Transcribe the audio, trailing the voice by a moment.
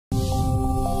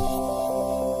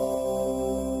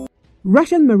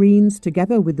Russian Marines,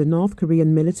 together with the North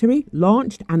Korean military,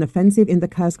 launched an offensive in the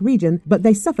Kursk region, but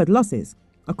they suffered losses.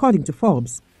 According to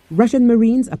Forbes, Russian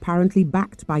Marines, apparently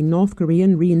backed by North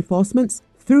Korean reinforcements,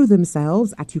 threw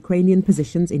themselves at Ukrainian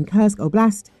positions in Kursk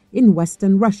Oblast in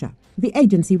western Russia. The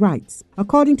agency writes,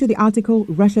 according to the article,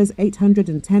 Russia's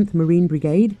 810th Marine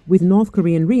Brigade, with North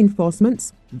Korean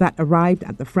reinforcements that arrived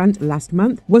at the front last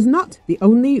month, was not the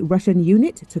only Russian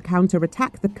unit to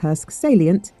counterattack the Kursk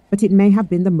salient, but it may have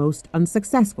been the most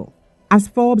unsuccessful. As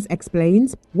Forbes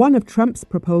explains, one of Trump's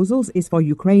proposals is for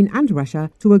Ukraine and Russia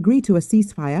to agree to a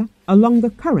ceasefire along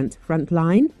the current front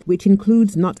line, which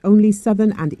includes not only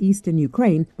southern and eastern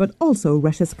Ukraine, but also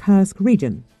Russia's Kursk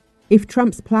region. If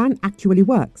Trump's plan actually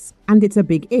works, and it's a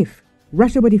big if,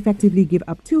 Russia would effectively give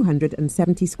up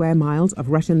 270 square miles of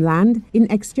Russian land in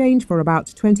exchange for about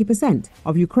 20%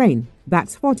 of Ukraine.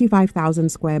 That's 45,000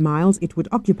 square miles it would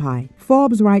occupy.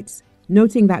 Forbes writes,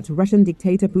 noting that Russian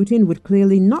dictator Putin would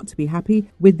clearly not be happy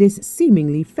with this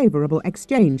seemingly favorable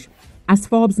exchange. As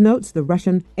Forbes notes, the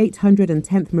Russian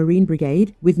 810th Marine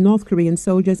Brigade, with North Korean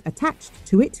soldiers attached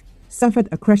to it, suffered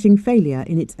a crushing failure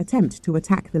in its attempt to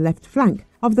attack the left flank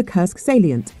of the Kursk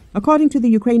salient. According to the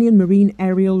Ukrainian Marine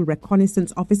Aerial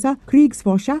Reconnaissance Officer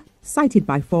Kriegsforscher, cited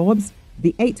by Forbes,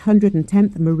 the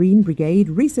 810th Marine Brigade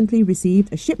recently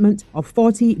received a shipment of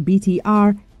 40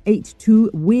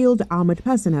 BTR-82 wheeled armored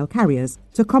personnel carriers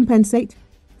to compensate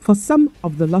for some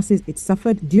of the losses it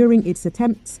suffered during its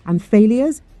attempts and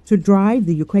failures to drive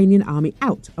the Ukrainian army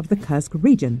out of the Kursk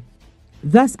region.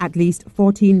 Thus, at least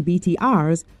 14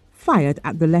 BTRs fired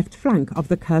at the left flank of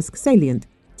the Kursk salient.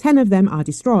 10 of them are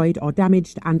destroyed or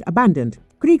damaged and abandoned,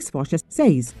 Kriegsforscher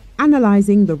says.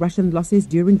 Analyzing the Russian losses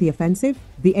during the offensive,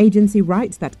 the agency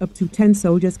writes that up to 10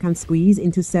 soldiers can squeeze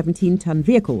into 17-ton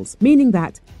vehicles, meaning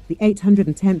that the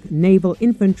 810th Naval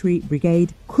Infantry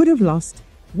Brigade could have lost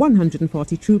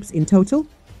 140 troops in total,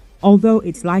 although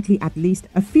it's likely at least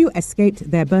a few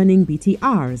escaped their burning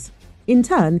BTRs. In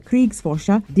turn,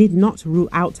 Kriegsforscher did not rule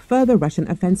out further Russian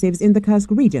offensives in the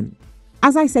Kursk region.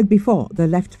 As I said before, the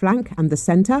left flank and the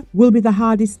center will be the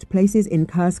hardest places in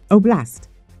Kursk Oblast.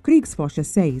 Kriegsforscher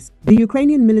says the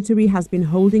Ukrainian military has been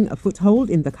holding a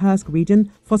foothold in the Kursk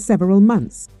region for several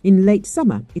months. In late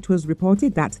summer, it was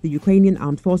reported that the Ukrainian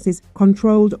armed forces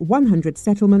controlled 100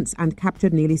 settlements and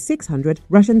captured nearly 600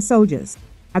 Russian soldiers.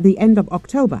 At the end of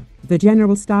October, the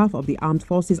General Staff of the Armed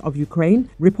Forces of Ukraine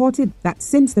reported that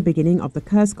since the beginning of the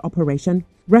Kursk operation,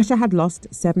 Russia had lost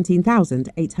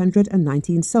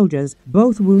 17,819 soldiers,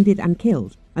 both wounded and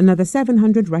killed. Another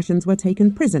 700 Russians were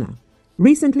taken prisoner.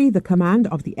 Recently, the command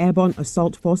of the Airborne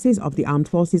Assault Forces of the Armed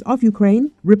Forces of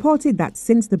Ukraine reported that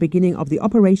since the beginning of the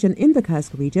operation in the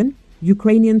Kursk region,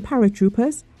 Ukrainian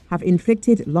paratroopers have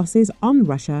inflicted losses on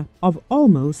Russia of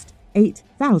almost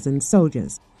 8,000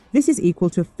 soldiers. This is equal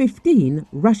to 15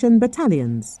 Russian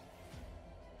battalions.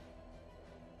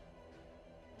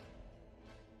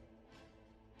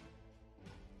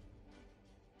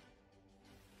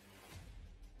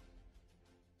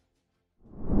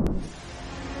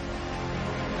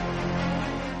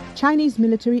 Chinese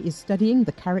military is studying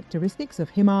the characteristics of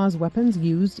HIMARS weapons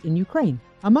used in Ukraine.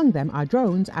 Among them are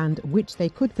drones and which they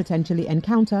could potentially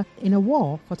encounter in a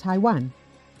war for Taiwan.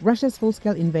 Russia's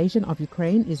full-scale invasion of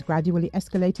Ukraine is gradually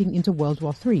escalating into World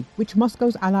War III, which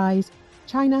Moscow's allies,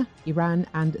 China, Iran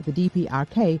and the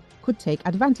DPRK, could take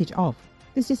advantage of.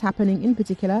 This is happening in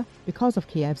particular because of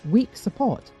Kiev's weak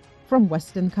support from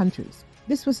Western countries.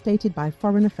 This was stated by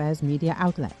Foreign Affairs media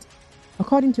outlet.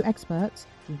 According to experts,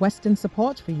 Western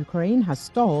support for Ukraine has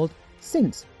stalled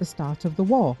since the start of the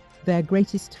war. Their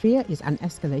greatest fear is an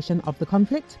escalation of the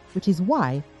conflict, which is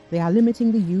why they are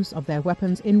limiting the use of their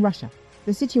weapons in Russia.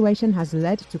 The situation has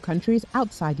led to countries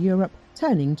outside Europe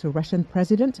turning to Russian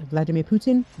President Vladimir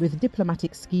Putin with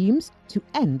diplomatic schemes to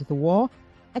end the war,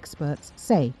 experts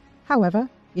say. However,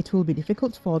 it will be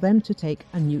difficult for them to take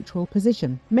a neutral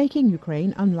position, making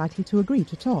Ukraine unlikely to agree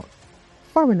to talk.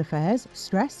 Foreign Affairs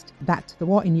stressed that the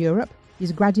war in Europe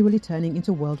is gradually turning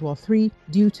into World War III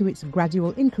due to its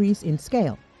gradual increase in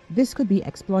scale. This could be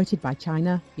exploited by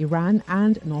China, Iran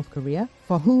and North Korea,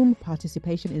 for whom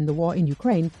participation in the war in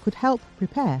Ukraine could help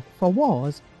prepare for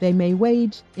wars they may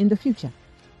wage in the future.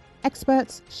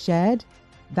 Experts shared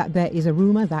that there is a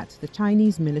rumor that the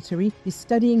Chinese military is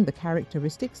studying the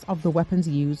characteristics of the weapons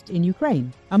used in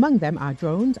Ukraine. Among them are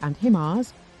drones and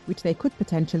HIMARS, which they could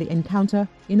potentially encounter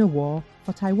in a war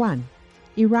for Taiwan.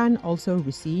 Iran also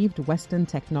received Western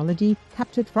technology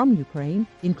captured from Ukraine,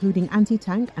 including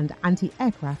anti-tank and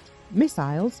anti-aircraft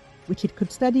missiles, which it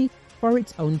could study for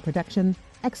its own production,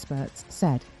 experts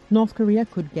said. North Korea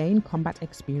could gain combat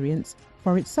experience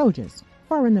for its soldiers.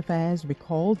 Foreign Affairs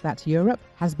recalled that Europe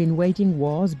has been waging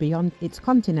wars beyond its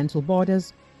continental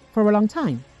borders for a long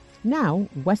time. Now,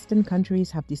 Western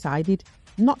countries have decided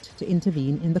not to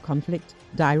intervene in the conflict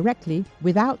directly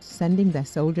without sending their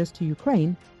soldiers to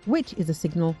Ukraine, which is a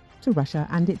signal to Russia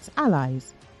and its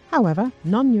allies. However,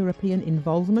 non-European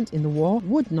involvement in the war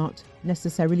would not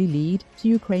necessarily lead to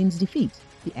Ukraine's defeat,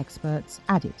 the experts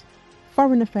added.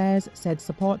 Foreign Affairs said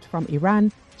support from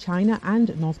Iran, China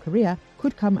and North Korea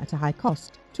could come at a high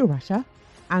cost to Russia,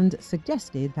 and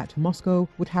suggested that Moscow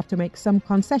would have to make some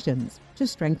concessions to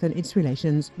strengthen its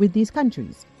relations with these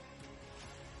countries.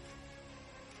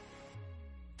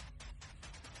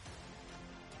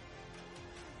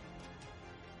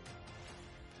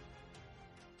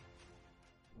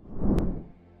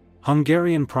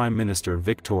 Hungarian Prime Minister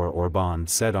Viktor Orbán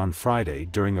said on Friday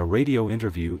during a radio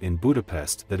interview in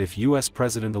Budapest that if U.S.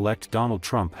 President-elect Donald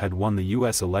Trump had won the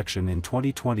U.S. election in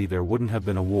 2020, there wouldn't have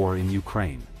been a war in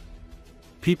Ukraine.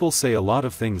 People say a lot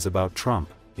of things about Trump,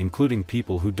 including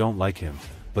people who don't like him,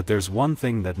 but there's one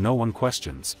thing that no one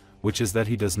questions, which is that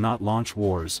he does not launch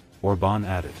wars, Orbán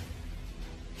added.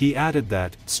 He added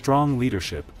that strong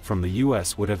leadership from the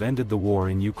U.S. would have ended the war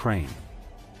in Ukraine.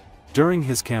 During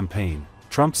his campaign,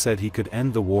 Trump said he could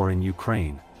end the war in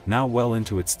Ukraine, now well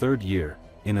into its third year,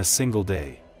 in a single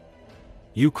day.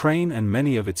 Ukraine and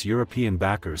many of its European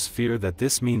backers fear that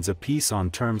this means a peace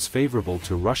on terms favorable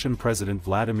to Russian President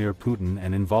Vladimir Putin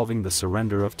and involving the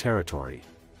surrender of territory.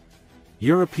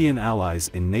 European allies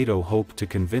in NATO hope to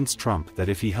convince Trump that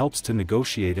if he helps to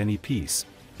negotiate any peace,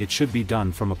 it should be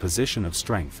done from a position of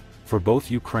strength, for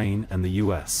both Ukraine and the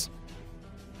US.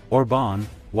 Orbán,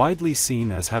 widely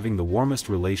seen as having the warmest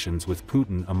relations with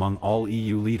Putin among all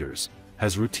EU leaders,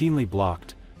 has routinely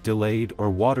blocked, delayed or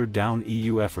watered down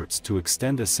EU efforts to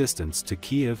extend assistance to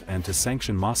Kyiv and to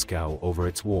sanction Moscow over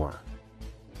its war.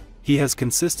 He has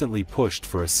consistently pushed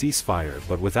for a ceasefire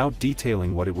but without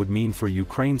detailing what it would mean for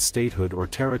Ukraine's statehood or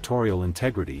territorial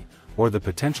integrity, or the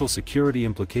potential security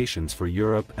implications for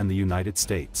Europe and the United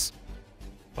States.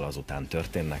 Azután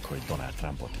történnek, hogy Donald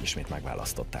Trumpot ismét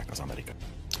megválasztották az amerikai.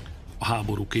 A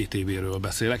háború 2 évéről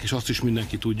beszélek, és azt is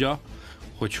mindenki tudja,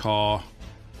 hogyha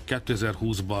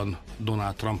 2020-ban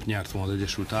Donald Trump nyert volna az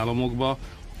Egyesült Államokba,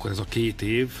 akkor ez a 2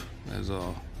 év,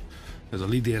 ez a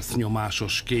lidérc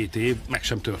nyomásos 2 év meg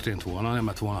sem történt volna, nem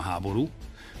lett volna háború,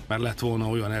 mert lett volna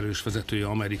olyan erős vezetője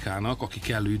Amerikának, aki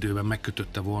kellő időben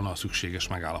megkötötte volna a szükséges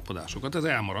megállapodásokat. Ez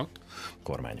elmaradt.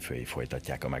 Kormányfői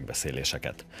folytatják a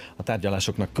megbeszéléseket. A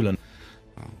tárgyalásoknak külön...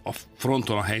 A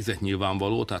fronton a helyzet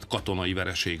nyilvánvaló, tehát katonai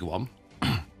vereség van.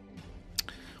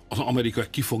 Az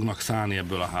amerikaiak ki fognak szállni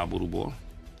ebből a háborúból.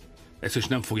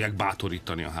 Egyszerűen nem fogják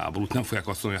bátorítani a háborút, nem fogják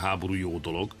azt mondani, hogy a háború jó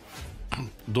dolog.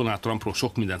 Donald Trumpról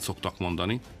sok mindent szoktak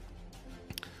mondani,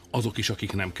 azok is,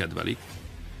 akik nem kedvelik,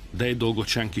 de egy dolgot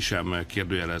senki sem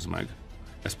kérdőjelez meg,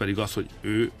 ez pedig az, hogy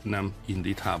ő nem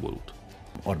indít háborút.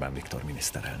 Orbán Viktor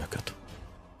miniszterelnököt.